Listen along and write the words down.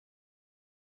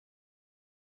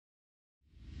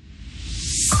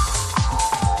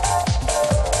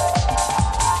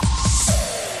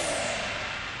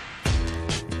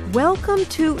Welcome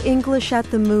to English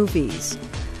at the Movies,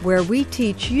 where we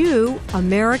teach you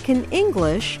American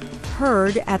English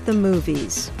heard at the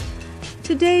movies.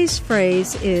 Today's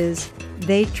phrase is,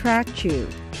 they tracked you,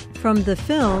 from the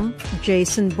film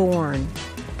Jason Bourne.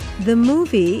 The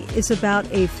movie is about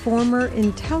a former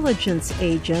intelligence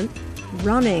agent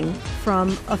running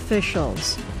from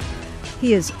officials.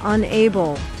 He is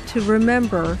unable to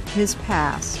remember his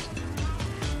past.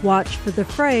 Watch for the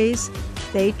phrase,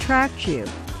 they tracked you.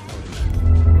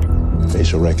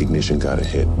 Facial recognition got a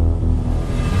hit.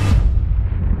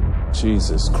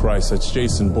 Jesus Christ, that's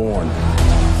Jason Bourne.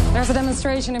 There's a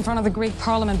demonstration in front of the Greek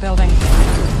Parliament building.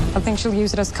 I think she'll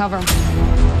use it as cover.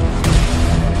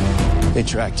 They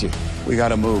tracked you. We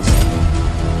gotta move.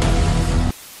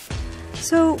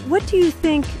 So, what do you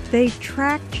think they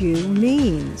tracked you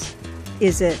means?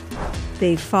 Is it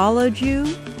they followed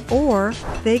you or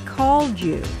they called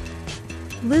you?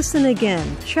 Listen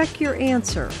again. Check your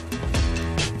answer.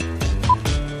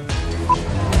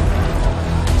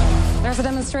 There's a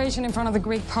demonstration in front of the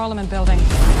Greek Parliament building.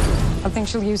 I think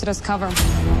she'll use it as cover.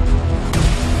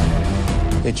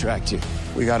 They tracked you.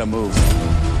 We gotta move.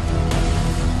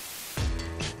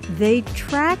 They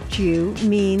tracked you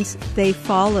means they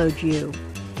followed you.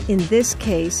 In this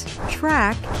case,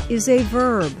 track is a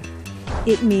verb.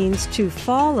 It means to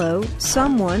follow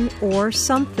someone or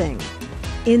something.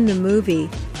 In the movie,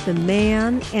 the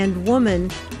man and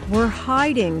woman were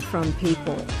hiding from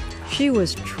people. She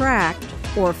was tracked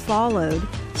or followed,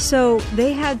 so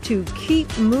they had to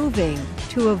keep moving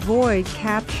to avoid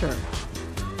capture.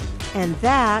 And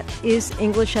that is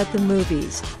English at the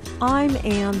Movies. I'm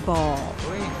Ann Ball.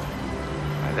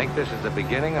 I think this is the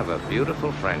beginning of a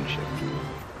beautiful friendship.